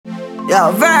Yo,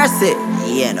 verse it.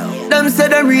 You know. Them say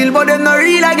them real, but them not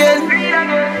real again.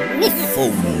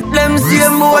 Them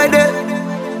same boy there.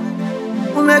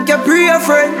 We make you pray,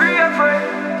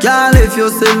 friend. Can't lift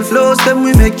yourself close, then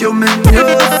we make you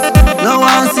menials. No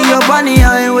one see your bunny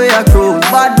highway across.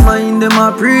 Bad mind, them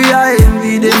a pray, I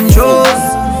envy them shows.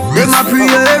 Them a pray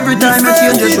every time I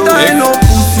change the show. They no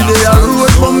pussy, they a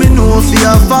road, but me know if you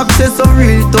have access, some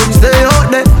real thugs, they out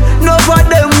there. No for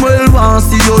them well want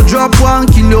see you drop one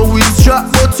kilo with strap,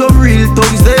 but some real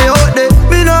thugs, they out there.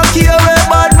 Me no care where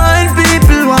bad mind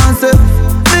people want say.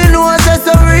 Me know say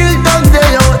some real thugs,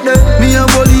 they out there. Me a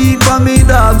believe for me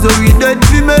dogs, so we dead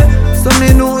for me. So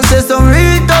me know say some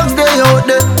real thugs, they out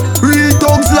there. Real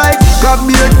thugs like grab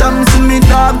me a time, so me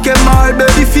dog came hard,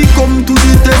 baby. If he come to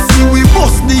the test, we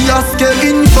bust the askel.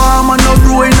 Inform and no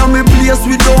growing on me place,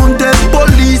 we don't tell.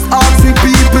 Police ask me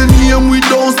people name, we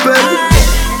don't spell.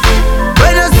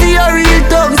 When I see a real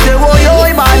thug, say, oh, yo,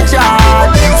 I'm in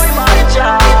charge.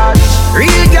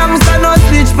 Real gangsta no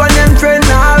snitch for them friend,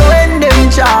 all when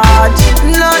them charge.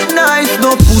 Not nice,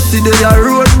 no pussy, they a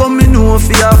road, but me know if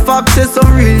you have access,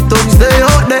 some real thugs, they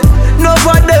out there. No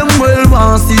for them well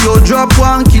want see you drop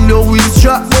one kilo with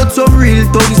strap, but some real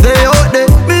thugs, they out there.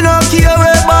 Me no care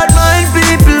where bad mind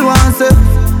people want say.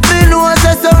 Me know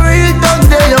say some real thugs,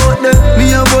 they out there.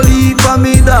 Me a believe for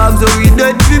me dogs, so we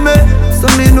dead for me. So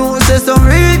me know say some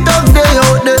real thugs, they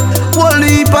out there. Whole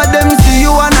heap of them see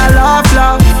you and a laugh.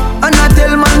 And I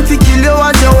tell man to kill you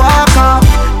as you walk off.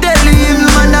 Tell evil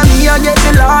man that me I get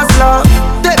the last laugh.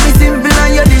 Take me simple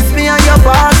and you diss me and you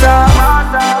pass off.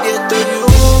 Get to you.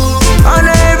 And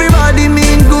everybody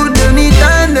mean good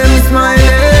anytime them smiling.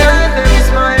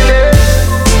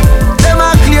 Them a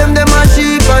claim them a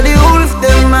sheep and the wolf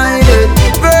them minded.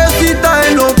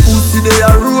 Versatile no pussy they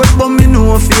a road, but me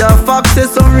know if you have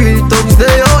access some real thugs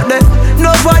they out there.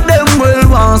 No for them well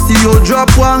want see you drop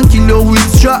one kilo with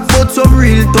strap, but some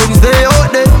real thugs they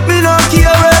out there. Me no care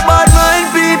where bad mind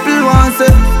people want say.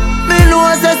 Me know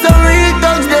say some real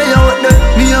thugs they out there.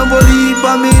 Me a believe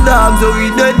for me dogs, so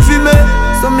we dead for me.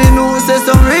 So me know say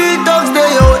some real thugs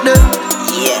they out there.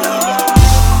 Yeah.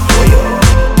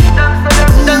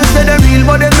 Them say they real,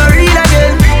 but them not real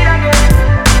again.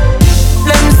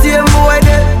 Them same boy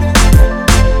there.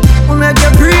 We make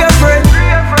you pray, friend.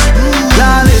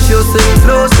 Can't lift yourself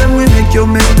close, then we make you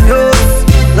menials.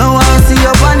 No one see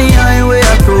your bunny highway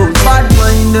across. Bad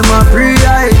mind, them a pray,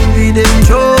 I envy them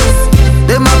shows.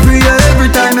 Them a pray every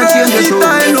time I change the show.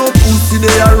 I no pussy,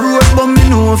 they a road, but me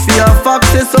know if you have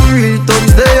access, some real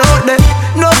thugs, they out there.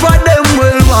 No for them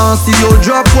well want see you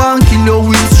drop one kilo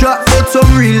with strap, but some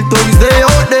real thugs, they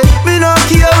out there. Me no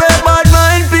care where bad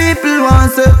mind people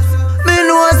want say. Me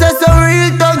know say some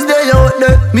real thugs, they out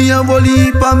there. Me a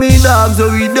believe for me dogs,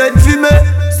 so we dead for me.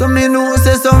 So me know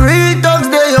say some real thugs,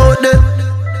 they out there.